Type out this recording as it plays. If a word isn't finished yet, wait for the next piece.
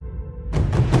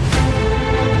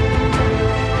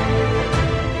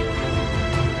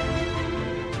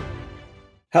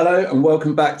Hello and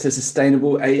welcome back to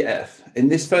Sustainable AF. In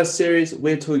this first series,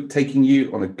 we're taking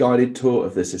you on a guided tour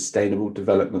of the Sustainable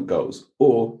Development Goals,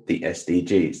 or the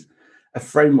SDGs, a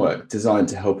framework designed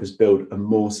to help us build a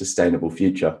more sustainable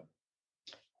future.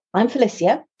 I'm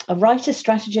Felicia, a writer,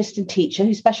 strategist and teacher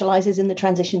who specialises in the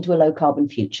transition to a low-carbon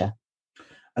future.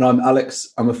 And I'm Alex.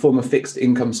 I'm a former fixed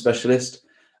income specialist,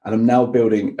 and I'm now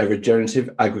building a regenerative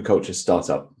agriculture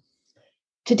startup.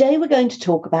 Today, we're going to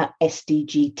talk about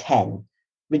SDG 10,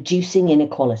 reducing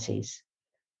inequalities.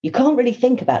 You can't really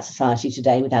think about society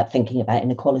today without thinking about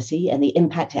inequality and the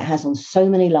impact it has on so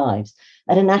many lives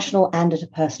at a national and at a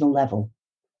personal level.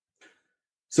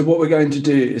 So what we're going to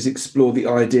do is explore the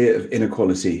idea of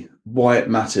inequality, why it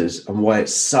matters, and why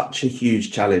it's such a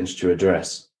huge challenge to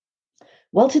address.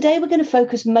 Well, today we're going to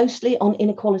focus mostly on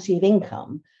inequality of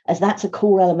income, as that's a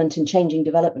core element in changing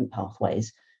development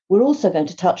pathways. We're also going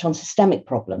to touch on systemic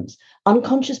problems,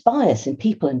 unconscious bias in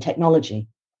people and technology.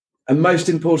 And most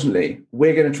importantly,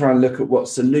 we're going to try and look at what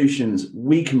solutions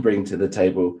we can bring to the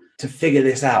table to figure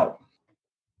this out.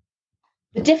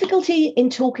 The difficulty in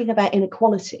talking about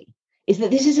inequality is that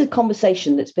this is a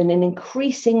conversation that's been an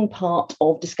increasing part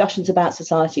of discussions about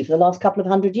society for the last couple of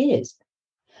 100 years.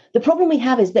 The problem we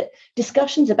have is that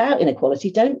discussions about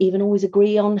inequality don't even always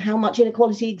agree on how much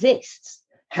inequality exists,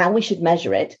 how we should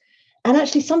measure it, and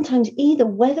actually sometimes either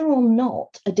whether or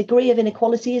not a degree of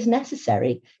inequality is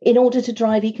necessary in order to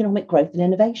drive economic growth and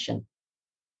innovation.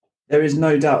 There is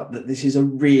no doubt that this is a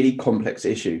really complex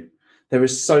issue. There are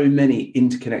so many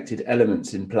interconnected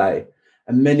elements in play,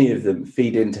 and many of them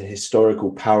feed into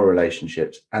historical power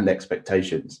relationships and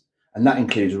expectations. And that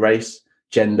includes race,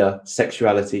 gender,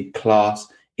 sexuality, class,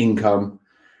 income,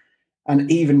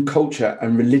 and even culture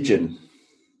and religion.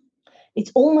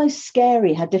 It's almost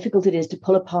scary how difficult it is to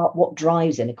pull apart what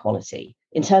drives inequality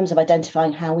in terms of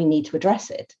identifying how we need to address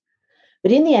it.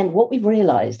 But in the end, what we've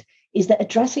realized is that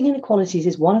addressing inequalities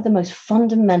is one of the most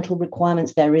fundamental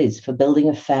requirements there is for building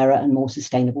a fairer and more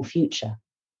sustainable future.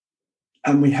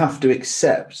 And we have to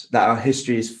accept that our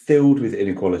history is filled with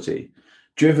inequality,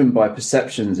 driven by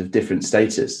perceptions of different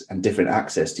status and different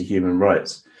access to human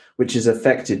rights, which has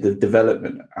affected the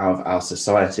development of our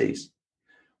societies.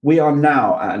 We are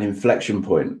now at an inflection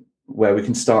point where we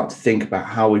can start to think about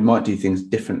how we might do things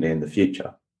differently in the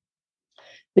future.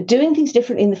 But doing things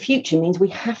differently in the future means we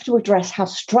have to address how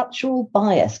structural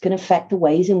bias can affect the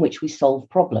ways in which we solve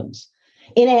problems.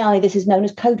 In AI, this is known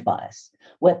as code bias,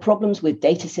 where problems with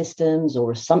data systems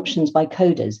or assumptions by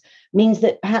coders means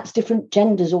that perhaps different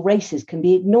genders or races can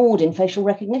be ignored in facial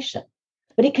recognition.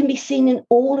 But it can be seen in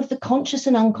all of the conscious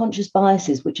and unconscious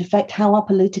biases which affect how our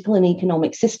political and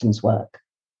economic systems work.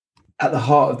 At the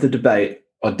heart of the debate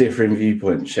are differing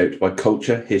viewpoints shaped by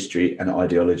culture, history, and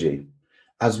ideology,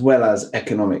 as well as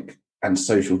economic and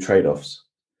social trade-offs.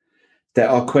 There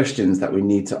are questions that we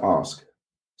need to ask,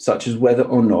 such as whether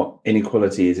or not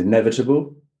inequality is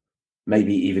inevitable,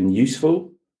 maybe even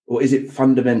useful, or is it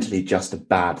fundamentally just a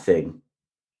bad thing?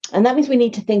 And that means we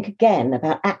need to think again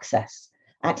about access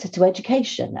to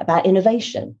education, about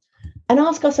innovation, and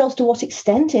ask ourselves to what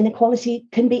extent inequality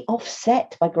can be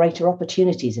offset by greater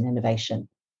opportunities in innovation.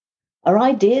 Are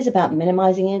ideas about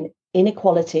minimizing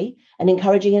inequality and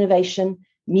encouraging innovation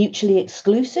mutually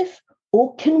exclusive,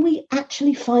 or can we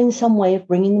actually find some way of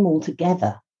bringing them all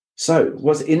together? So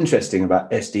what's interesting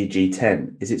about SDG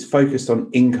 10 is it's focused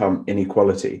on income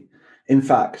inequality. In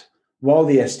fact, while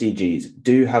the SDGs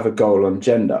do have a goal on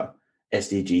gender,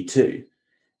 SDG 2,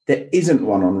 there isn't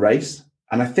one on race.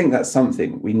 And I think that's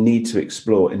something we need to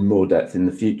explore in more depth in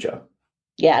the future.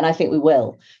 Yeah, and I think we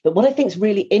will. But what I think is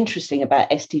really interesting about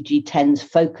SDG 10's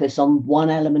focus on one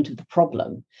element of the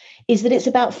problem is that it's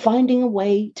about finding a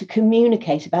way to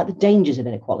communicate about the dangers of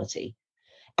inequality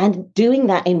and doing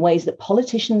that in ways that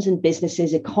politicians and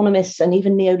businesses, economists, and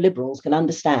even neoliberals can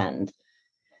understand.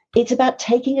 It's about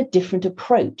taking a different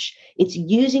approach. It's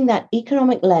using that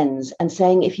economic lens and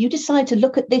saying, if you decide to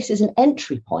look at this as an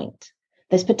entry point,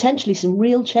 there's potentially some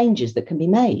real changes that can be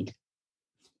made.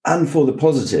 And for the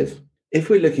positive, if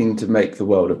we're looking to make the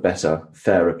world a better,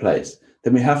 fairer place,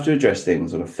 then we have to address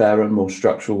things in a fairer, more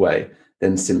structural way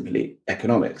than simply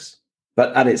economics.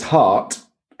 But at its heart,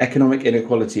 economic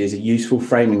inequality is a useful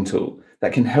framing tool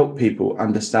that can help people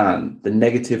understand the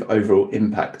negative overall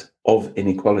impact of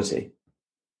inequality.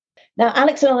 Now,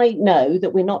 Alex and I know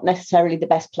that we're not necessarily the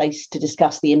best place to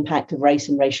discuss the impact of race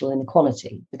and racial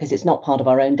inequality because it's not part of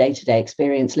our own day-to-day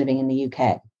experience living in the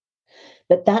UK.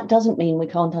 But that doesn't mean we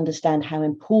can't understand how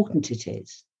important it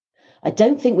is. I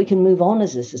don't think we can move on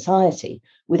as a society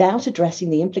without addressing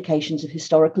the implications of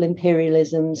historical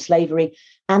imperialism, slavery,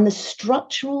 and the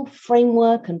structural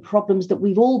framework and problems that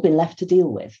we've all been left to deal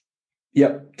with.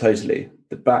 Yep, totally.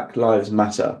 The Black Lives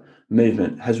Matter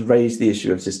movement has raised the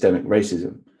issue of systemic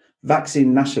racism.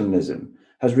 Vaccine nationalism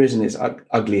has risen its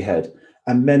ugly head,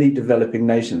 and many developing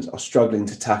nations are struggling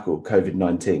to tackle COVID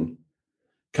 19.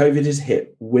 COVID has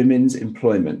hit women's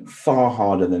employment far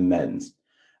harder than men's,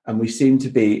 and we seem to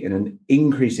be in an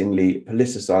increasingly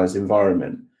politicized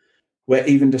environment where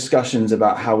even discussions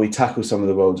about how we tackle some of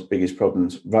the world's biggest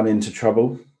problems run into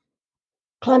trouble.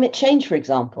 Climate change, for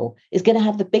example, is going to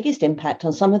have the biggest impact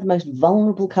on some of the most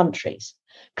vulnerable countries,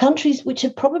 countries which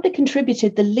have probably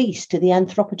contributed the least to the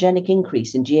anthropogenic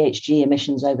increase in GHG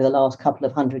emissions over the last couple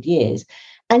of 100 years.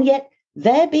 And yet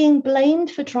they're being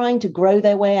blamed for trying to grow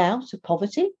their way out of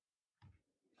poverty.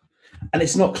 And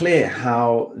it's not clear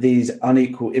how these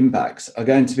unequal impacts are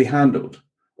going to be handled,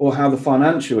 or how the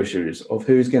financial issues of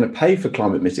who's going to pay for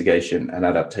climate mitigation and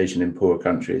adaptation in poorer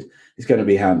countries is going to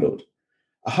be handled.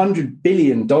 $100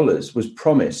 billion was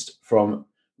promised from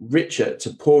richer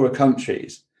to poorer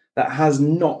countries that has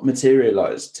not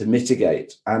materialized to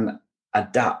mitigate and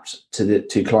adapt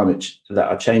to climate that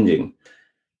are changing.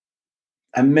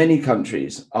 And many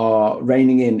countries are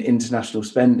reining in international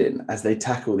spending as they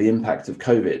tackle the impact of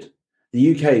COVID.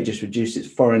 The UK just reduced its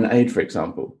foreign aid, for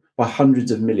example, by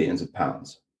hundreds of millions of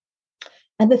pounds.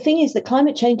 And the thing is that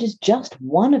climate change is just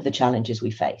one of the challenges we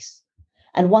face,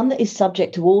 and one that is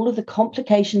subject to all of the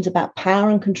complications about power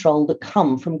and control that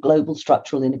come from global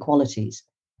structural inequalities.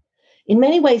 In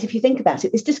many ways, if you think about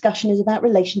it, this discussion is about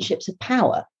relationships of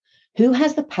power. Who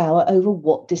has the power over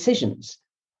what decisions?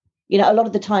 You know, a lot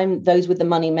of the time, those with the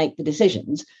money make the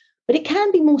decisions, but it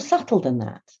can be more subtle than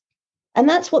that. And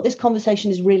that's what this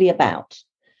conversation is really about.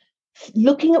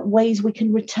 Looking at ways we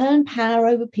can return power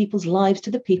over people's lives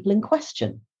to the people in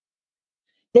question.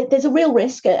 There's a real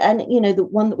risk, and the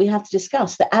one that we have to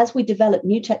discuss, that as we develop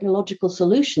new technological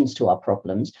solutions to our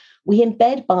problems, we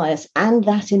embed bias and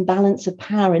that imbalance of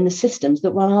power in the systems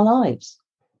that run our lives.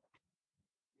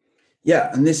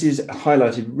 Yeah, and this is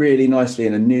highlighted really nicely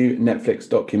in a new Netflix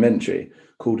documentary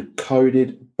called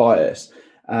Coded Bias.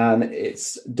 And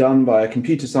it's done by a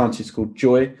computer scientist called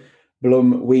Joy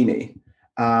Blum-Weaney.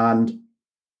 And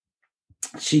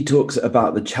she talks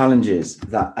about the challenges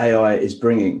that AI is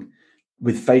bringing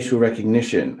with facial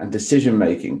recognition and decision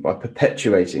making by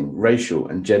perpetuating racial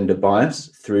and gender bias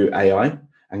through AI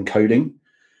and coding,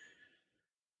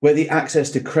 where the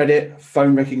access to credit,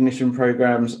 phone recognition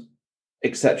programs,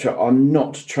 etc., are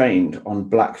not trained on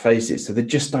Black faces, so they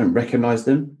just don't recognize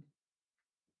them.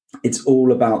 It's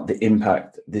all about the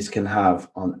impact this can have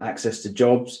on access to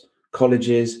jobs,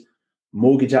 colleges,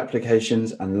 mortgage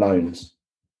applications, and loans.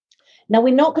 Now,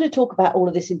 we're not going to talk about all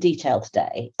of this in detail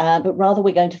today, but rather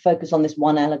we're going to focus on this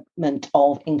one element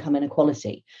of income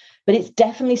inequality. But it's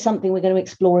definitely something we're going to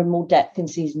explore in more depth in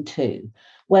season 2,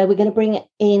 where we're going to bring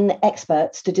in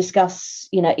experts to discuss,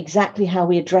 exactly how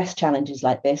we address challenges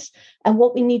like this and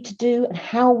what we need to do and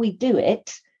how we do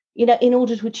it, in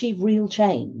order to achieve real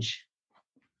change.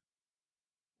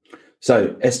 So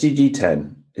SDG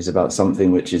 10 is about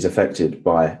something which is affected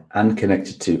by and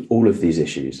connected to all of these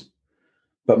issues.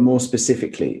 But more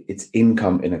specifically, it's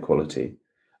income inequality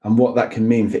and what that can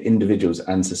mean for individuals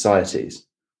and societies.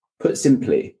 Put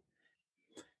simply,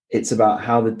 it's about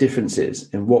how the differences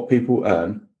in what people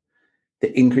earn,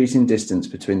 the increasing distance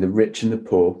between the rich and the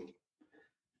poor,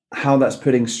 how that's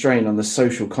putting strain on the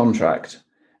social contract,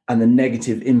 and the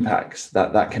negative impacts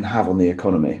that can have on the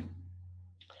economy.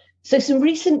 So some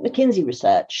recent McKinsey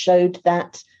research showed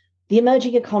that the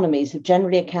emerging economies have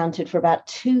generally accounted for about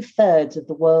 2/3 of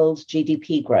the world's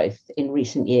GDP growth in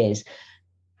recent years.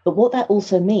 But what that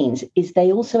also means is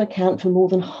they also account for more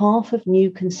than half of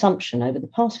new consumption over the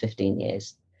past 15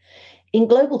 years. In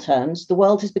global terms, the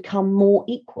world has become more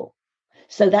equal.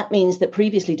 So that means that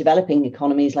previously developing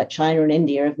economies like China and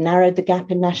India have narrowed the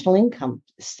gap in national income,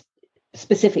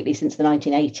 specifically since the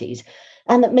 1980s,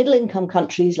 and that middle-income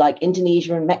countries like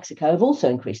Indonesia and Mexico have also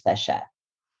increased their share.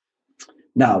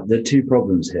 Now, there are two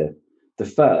problems here. The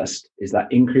first is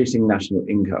that increasing national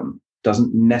income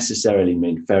doesn't necessarily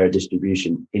mean fairer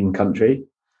distribution in country.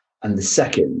 And the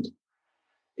second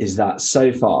is that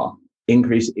so far,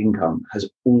 increased income has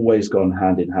always gone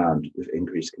hand in hand with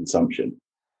increased consumption.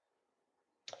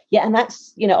 Yeah, and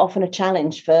that's often a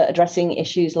challenge for addressing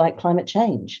issues like climate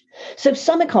change. So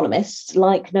some economists,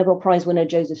 like Nobel Prize winner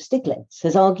Joseph Stiglitz,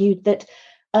 has argued that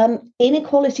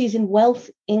inequalities in wealth,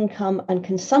 income, and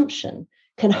consumption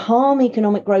can harm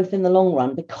economic growth in the long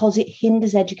run because it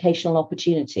hinders educational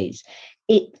opportunities.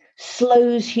 It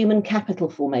slows human capital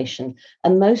formation.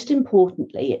 And most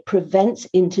importantly, it prevents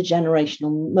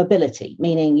intergenerational mobility,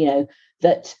 meaning,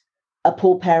 that a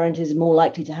poor parent is more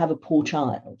likely to have a poor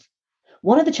child.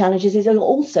 One of the challenges is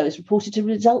also it's reported to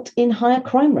result in higher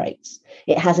crime rates.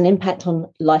 It has an impact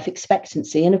on life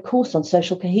expectancy and, of course, on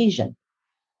social cohesion.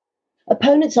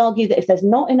 Opponents argue that if there's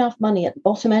not enough money at the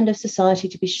bottom end of society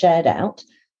to be shared out,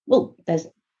 well, there's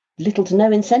little to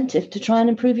no incentive to try and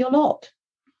improve your lot.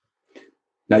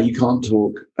 Now, you can't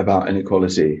talk about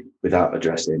inequality without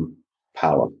addressing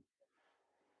power.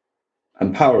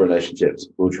 And power relationships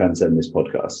will transcend this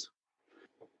podcast.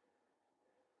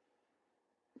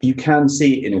 You can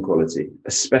see inequality,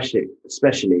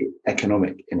 especially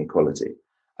economic inequality,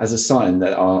 as a sign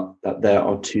that there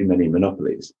are too many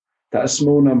monopolies, that a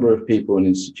small number of people and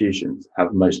institutions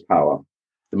have most power,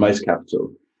 the most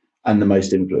capital, and the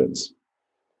most influence.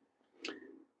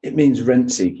 It means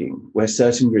rent seeking, where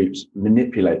certain groups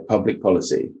manipulate public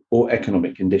policy or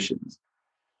economic conditions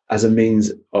as a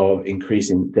means of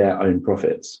increasing their own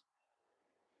profits.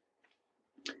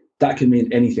 That can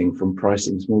mean anything from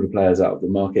pricing smaller players out of the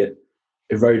market,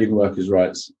 eroding workers'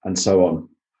 rights, and so on.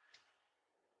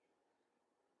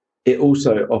 It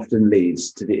also often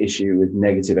leads to the issue with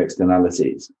negative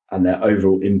externalities and their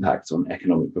overall impact on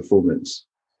economic performance,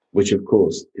 which of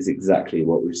course is exactly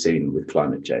what we've seen with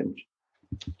climate change.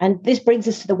 And this brings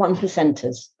us to the one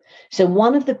percenters. So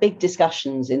one of the big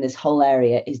discussions in this whole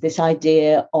area is this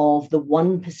idea of the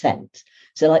 1%.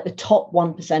 So like the top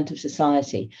 1% of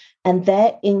society and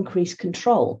their increased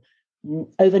control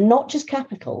over not just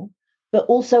capital, but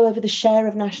also over the share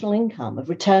of national income, of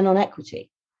return on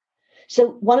equity.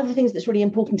 So one of the things that's really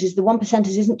important is the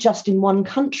 1%ers isn't just in one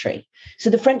country. So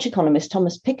the French economist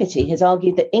Thomas Piketty has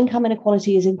argued that income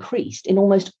inequality has increased in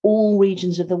almost all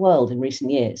regions of the world in recent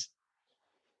years.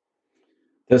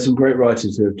 There's some great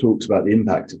writers who have talked about the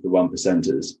impact of the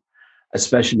 1%ers,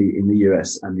 especially in the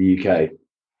US and the UK.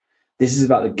 This is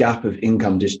about the gap of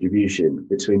income distribution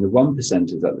between the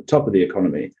 1%ers at the top of the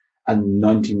economy and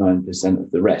 99%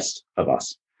 of the rest of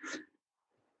us.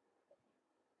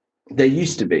 There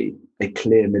used to be a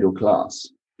clear middle class,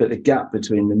 but the gap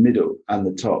between the middle and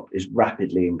the top is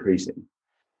rapidly increasing.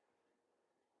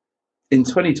 In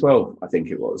 2012, I think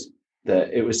it was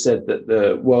said that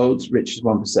the world's richest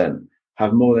 1%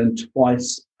 have more than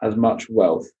twice as much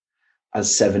wealth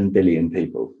as 7 billion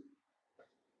people.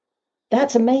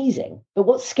 That's amazing. But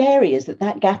what's scary is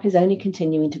that gap is only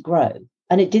continuing to grow,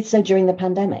 and it did so during the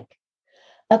pandemic.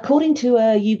 According to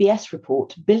a UBS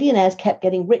report, billionaires kept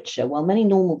getting richer while many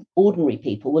normal, ordinary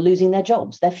people were losing their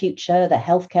jobs, their future, their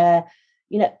healthcare,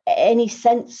 any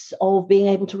sense of being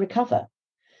able to recover.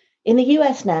 In the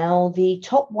US now, the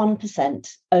top 1%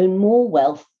 own more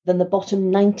wealth than the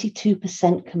bottom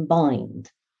 92% combined.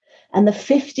 And the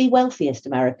 50 wealthiest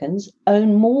Americans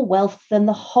own more wealth than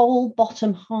the whole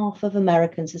bottom half of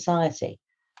American society.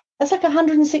 That's like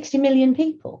 160 million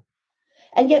people.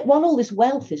 And yet, while all this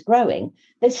wealth is growing,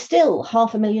 there's still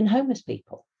 500,000 homeless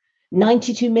people,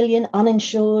 92 million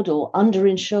uninsured or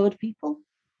underinsured people.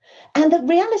 And the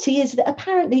reality is that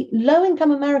apparently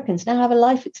low-income Americans now have a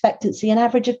life expectancy, an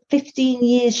average of 15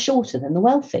 years shorter than the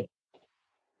wealthy.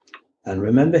 And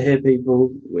remember here,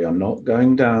 people, we are not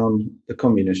going down the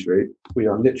communist route. We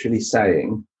are literally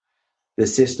saying the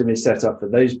system is set up for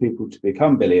those people to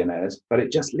become billionaires, but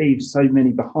it just leaves so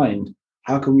many behind.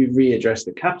 How can we readdress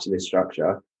the capitalist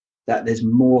structure that there's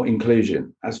more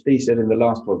inclusion? As Fee said in the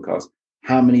last podcast,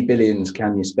 how many billions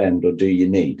can you spend or do you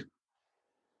need?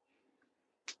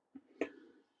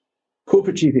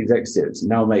 Corporate chief executives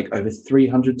now make over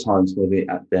 300 times more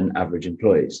than average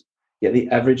employees. Yet the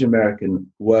average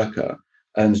American worker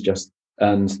earns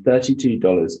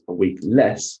 $32 a week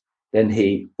less than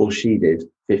he or she did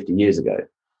 50 years ago,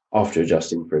 after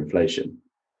adjusting for inflation.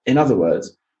 In other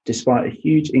words, despite a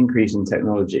huge increase in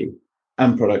technology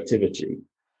and productivity,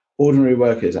 ordinary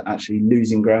workers are actually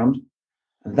losing ground,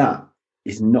 and that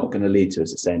is not going to lead to a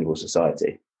sustainable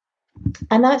society.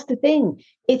 And that's the thing.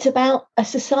 It's about a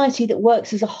society that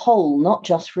works as a whole, not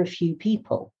just for a few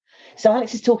people. So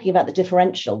Alex is talking about the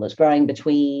differential that's growing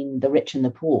between the rich and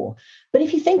the poor. But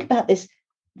if you think about this,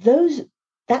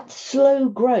 that slow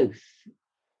growth,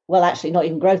 well, actually not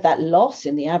even growth, that loss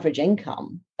in the average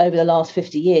income over the last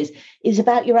 50 years is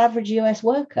about your average US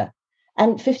worker.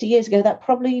 And 50 years ago, that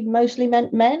probably mostly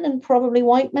meant men and probably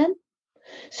white men.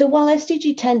 So while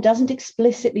SDG 10 doesn't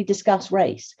explicitly discuss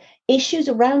race, issues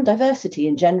around diversity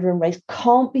in gender and race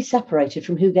can't be separated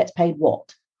from who gets paid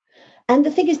what. And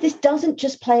the thing is, this doesn't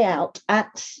just play out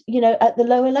at the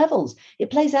lower levels. It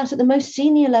plays out at the most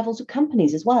senior levels of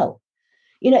companies as well.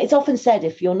 It's often said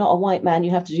if you're not a white man,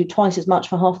 you have to do twice as much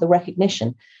for half the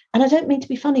recognition. And I don't mean to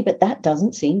be funny, but that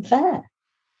doesn't seem fair.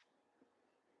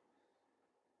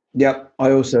 Yep,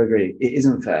 I also agree. It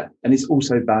isn't fair. And it's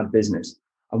also bad business,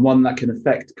 and one that can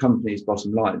affect companies'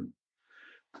 bottom line.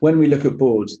 When we look at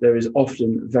boards, there is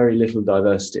often very little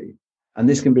diversity, and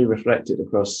this can be reflected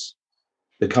across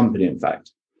the company, in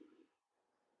fact.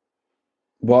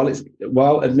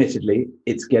 While admittedly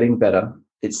it's getting better,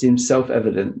 it seems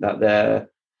self-evident that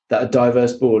a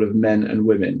diverse board of men and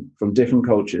women from different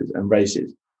cultures and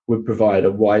races would provide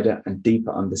a wider and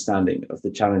deeper understanding of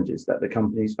the challenges that the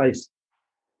companies face.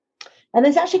 And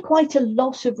there's actually quite a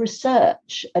lot of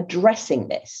research addressing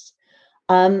this.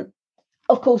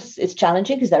 Of course, it's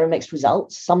challenging because there are mixed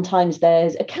results. Sometimes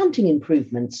there's accounting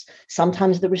improvements.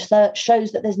 Sometimes the research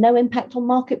shows that there's no impact on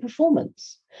market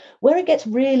performance. Where it gets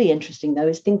really interesting, though,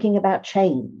 is thinking about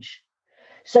change.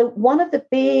 So one of the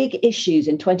big issues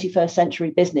in 21st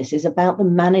century business is about the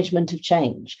management of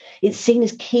change. It's seen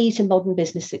as key to modern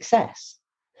business success.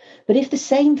 But if the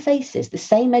same faces, the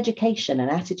same education and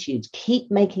attitudes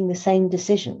keep making the same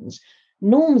decisions,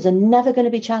 norms are never going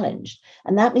to be challenged.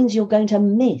 And that means you're going to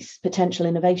miss potential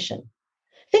innovation.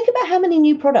 Think about how many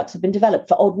new products have been developed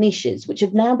for odd niches, which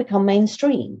have now become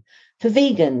mainstream, for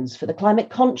vegans, for the climate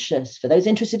conscious, for those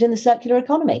interested in the circular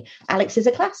economy. Alex is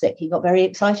a classic. He got very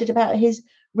excited about his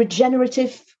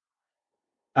regenerative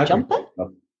jumper.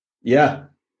 Yeah.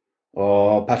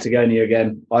 Oh, Patagonia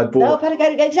again.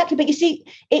 Patagonia, exactly. But you see,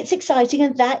 it's exciting,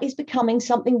 and that is becoming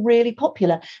something really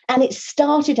popular. And it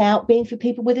started out being for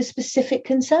people with a specific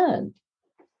concern.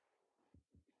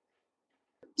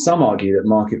 Some argue that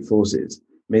market forces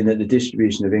mean that the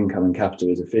distribution of income and capital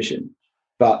is efficient.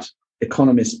 But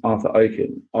economist Arthur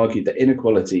Okun argued that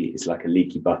inequality is like a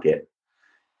leaky bucket.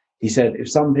 He said, if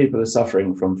some people are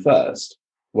suffering from thirst,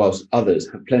 whilst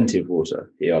others have plenty of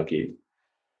water, he argued,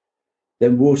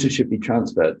 then water should be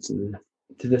transferred to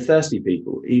the thirsty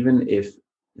people, even if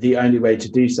the only way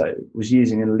to do so was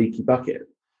using a leaky bucket,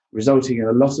 resulting in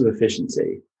a loss of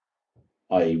efficiency,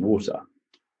 i.e. water.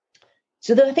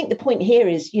 So I think the point here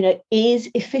is, is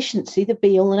efficiency the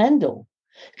be all and end all?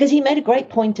 Because he made a great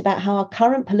point about how our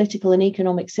current political and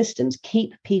economic systems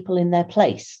keep people in their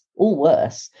place, or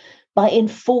worse, by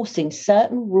enforcing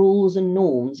certain rules and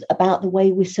norms about the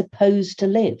way we're supposed to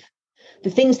live, the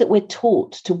things that we're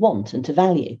taught to want and to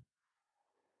value.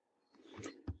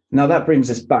 Now that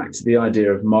brings us back to the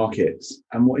idea of markets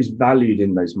and what is valued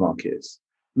in those markets.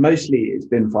 Mostly it's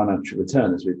been financial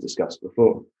return, as we've discussed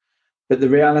before. But the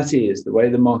reality is the way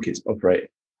the markets operate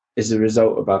is a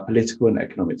result of our political and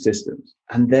economic systems,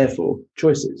 and therefore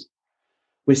choices.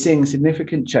 We're seeing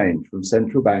significant change from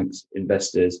central banks,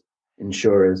 investors,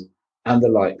 insurers, and the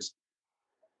likes,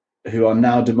 who are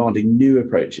now demanding new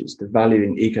approaches to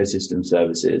valuing ecosystem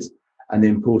services and the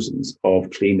importance of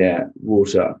clean air,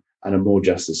 water, and a more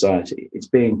just society. It's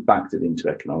being factored into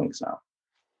economics now.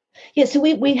 Yeah, so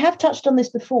we have touched on this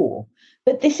before,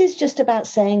 but this is just about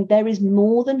saying there is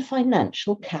more than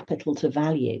financial capital to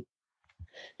value.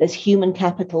 There's human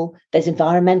capital, there's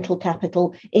environmental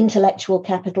capital, intellectual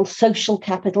capital, social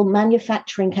capital,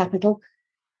 manufacturing capital.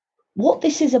 What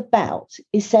this is about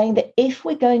is saying that if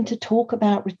we're going to talk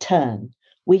about return,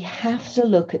 we have to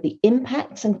look at the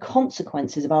impacts and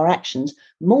consequences of our actions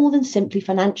more than simply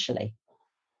financially.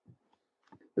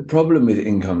 The problem with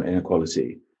income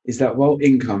inequality is that while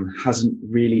income hasn't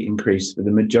really increased for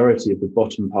the majority of the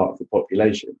bottom part of the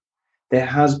population, there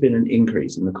has been an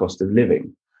increase in the cost of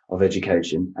living, of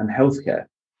education and healthcare.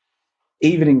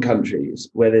 Even in countries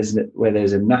where there's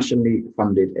a nationally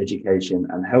funded education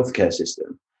and healthcare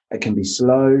system, it can be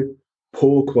slow,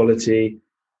 poor quality,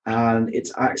 and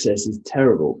its access is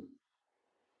terrible.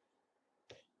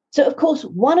 So, of course,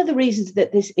 one of the reasons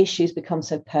that this issue has become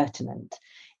so pertinent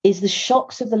is the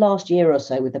shocks of the last year or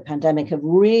so with the pandemic have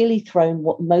really thrown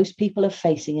what most people are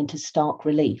facing into stark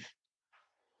relief.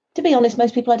 To be honest,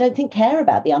 most people, I don't think, care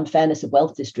about the unfairness of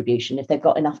wealth distribution if they've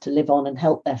got enough to live on and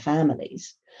help their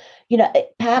families.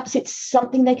 Perhaps it's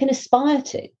something they can aspire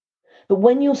to. But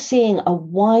when you're seeing a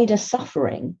wider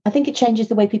suffering, I think it changes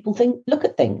the way people look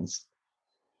at things.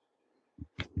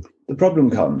 The problem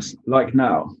comes, like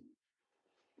now,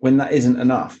 when that isn't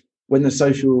enough, when the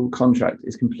social contract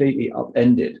is completely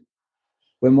upended,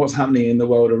 when what's happening in the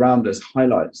world around us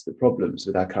highlights the problems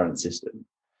with our current system.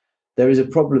 There is a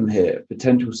problem here,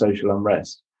 potential social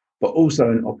unrest, but also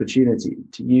an opportunity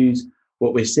to use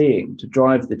what we're seeing to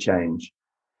drive the change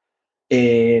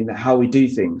in how we do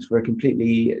things for a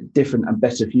completely different and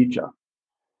better future.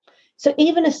 So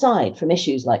even aside from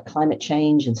issues like climate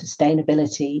change and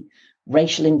sustainability,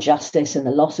 racial injustice and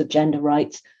the loss of gender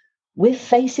rights, we're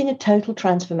facing a total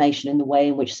transformation in the way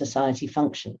in which society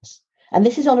functions. And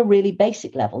this is on a really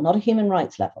basic level, not a human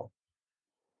rights level.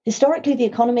 Historically, the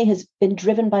economy has been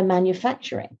driven by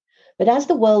manufacturing. But as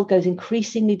the world goes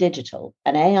increasingly digital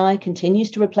and AI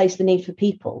continues to replace the need for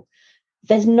people,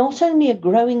 There's not only a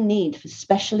growing need for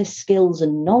specialist skills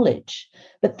and knowledge,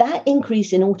 but that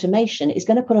increase in automation is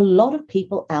going to put a lot of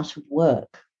people out of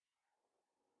work.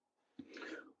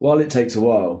 While it takes a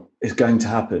while, it's going to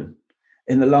happen.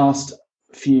 In the last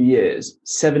few years,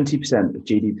 70% of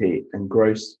GDP and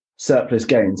gross surplus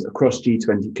gains across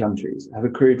G20 countries have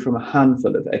accrued from a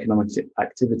handful of economic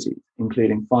activities,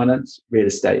 including finance, real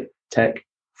estate, tech,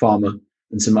 pharma,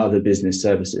 and some other business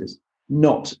services,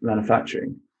 not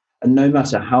manufacturing. And no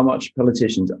matter how much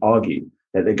politicians argue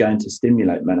that they're going to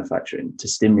stimulate manufacturing to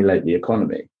stimulate the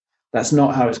economy, that's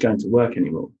not how it's going to work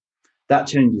anymore. That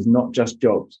changes not just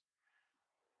jobs,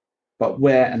 but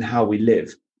where and how we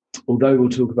live. Although we'll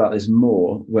talk about this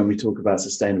more when we talk about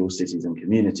sustainable cities and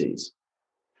communities.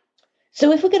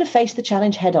 So if we're going to face the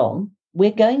challenge head on,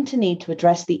 we're going to need to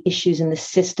address the issues and the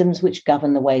systems which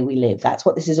govern the way we live. That's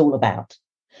what this is all about.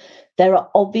 There are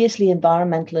obviously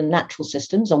environmental and natural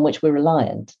systems on which we're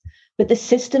reliant, but the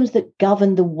systems that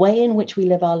govern the way in which we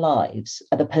live our lives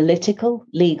are the political,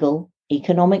 legal,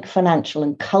 economic, financial,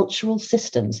 and cultural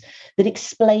systems that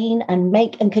explain and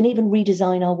make and can even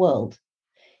redesign our world.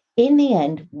 In the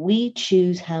end, we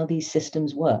choose how these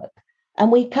systems work.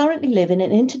 And we currently live in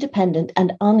an interdependent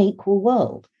and unequal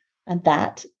world. And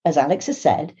that, as Alex has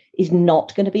said, is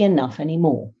not going to be enough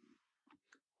anymore.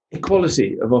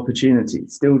 Equality of opportunity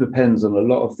still depends on a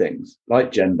lot of things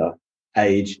like gender,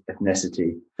 age,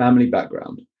 ethnicity, family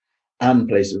background, and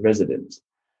place of residence.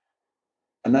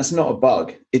 And that's not a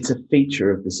bug, it's a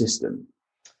feature of the system.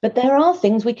 But there are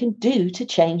things we can do to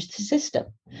change the system,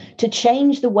 to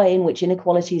change the way in which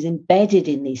inequality is embedded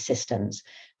in these systems.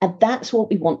 And that's what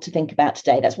we want to think about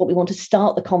today. That's what we want to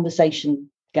start the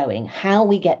conversation going, how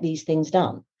we get these things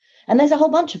done. And there's a whole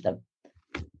bunch of them.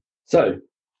 So,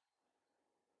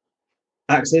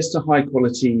 access to high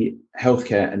quality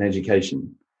healthcare and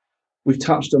education. We've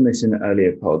touched on this in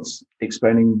earlier pods,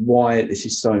 explaining why this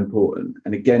is so important,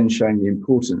 and again showing the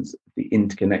importance of the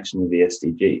interconnection of the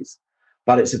SDGs.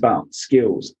 But it's about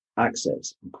skills,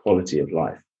 access, and quality of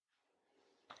life.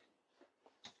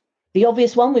 The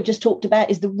obvious one we've just talked about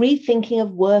is the rethinking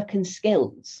of work and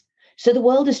skills. So the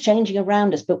world is changing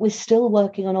around us, but we're still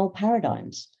working on old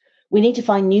paradigms. We need to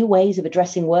find new ways of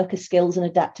addressing worker skills and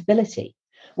adaptability.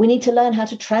 We need to learn how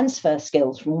to transfer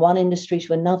skills from one industry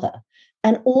to another,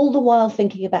 and all the while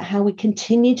thinking about how we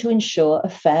continue to ensure a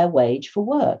fair wage for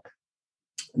work.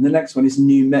 And the next one is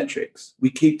new metrics. We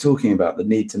keep talking about the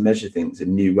need to measure things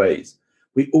in new ways.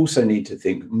 We also need to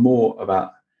think more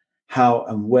about how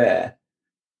and where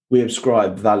we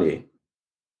ascribe value.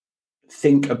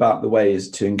 Think about the ways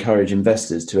to encourage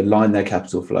investors to align their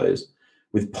capital flows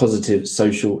with positive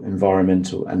social,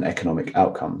 environmental, and economic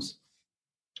outcomes.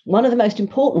 One of the most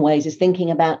important ways is thinking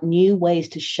about new ways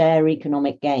to share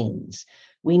economic gains.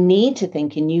 We need to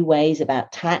think in new ways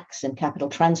about tax and capital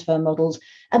transfer models,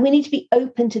 and we need to be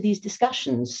open to these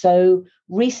discussions. So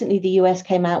recently, the US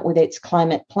came out with its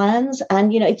climate plans,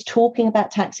 and it's talking about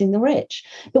taxing the rich,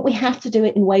 but we have to do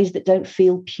it in ways that don't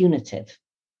feel punitive.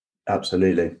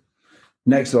 Absolutely.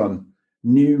 Next one,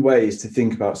 new ways to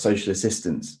think about social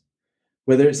assistance,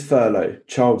 whether it's furlough,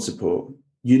 child support,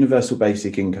 universal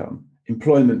basic income,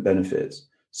 employment benefits,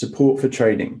 support for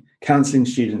training, cancelling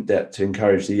student debt to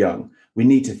encourage the young. We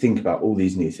need to think about all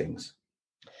these new things.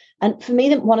 And for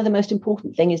me, one of the most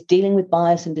important things is dealing with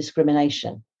bias and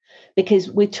discrimination, because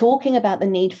we're talking about the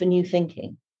need for new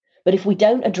thinking. But if we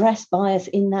don't address bias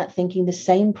in that thinking, the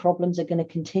same problems are going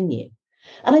to continue.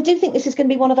 And I do think this is going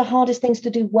to be one of the hardest things to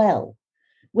do well.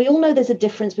 We all know there's a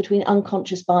difference between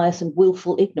unconscious bias and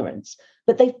willful ignorance,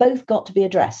 but they've both got to be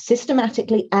addressed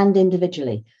systematically and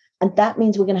individually. And that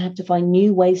means we're going to have to find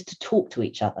new ways to talk to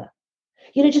each other.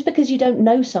 Just because you don't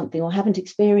know something or haven't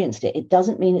experienced it, it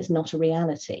doesn't mean it's not a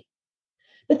reality.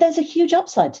 But there's a huge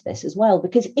upside to this as well,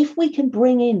 because if we can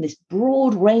bring in this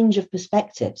broad range of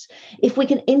perspectives, if we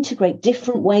can integrate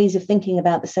different ways of thinking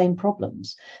about the same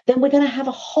problems, then we're going to have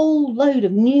a whole load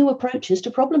of new approaches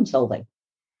to problem solving.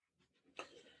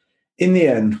 In the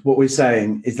end, what we're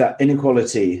saying is that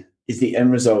inequality is the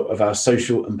end result of our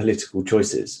social and political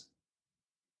choices.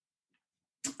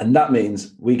 And that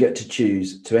means we get to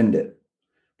choose to end it,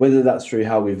 whether that's through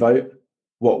how we vote,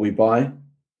 what we buy,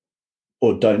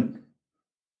 or don't,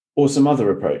 or some other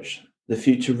approach. The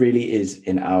future really is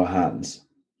in our hands.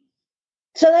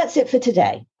 So that's it for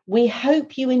today. We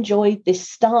hope you enjoyed this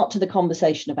start to the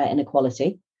conversation about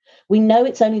inequality. We know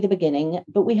it's only the beginning,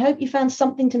 but we hope you found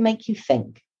something to make you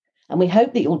think. And we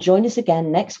hope that you'll join us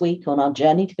again next week on our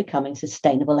journey to becoming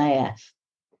Sustainable AF.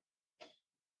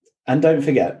 And don't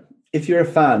forget, if you're a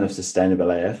fan of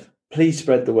Sustainable AF, please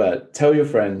spread the word. Tell your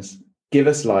friends, give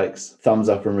us likes, thumbs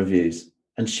up and reviews.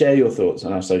 and share your thoughts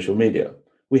on our social media.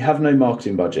 We have no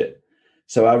marketing budget,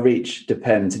 so our reach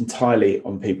depends entirely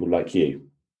on people like you.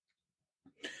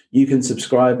 You can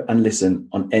subscribe and listen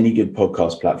on any good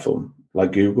podcast platform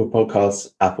like Google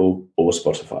Podcasts, Apple, or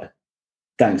Spotify.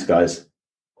 Thanks, guys.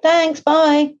 Thanks.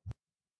 Bye.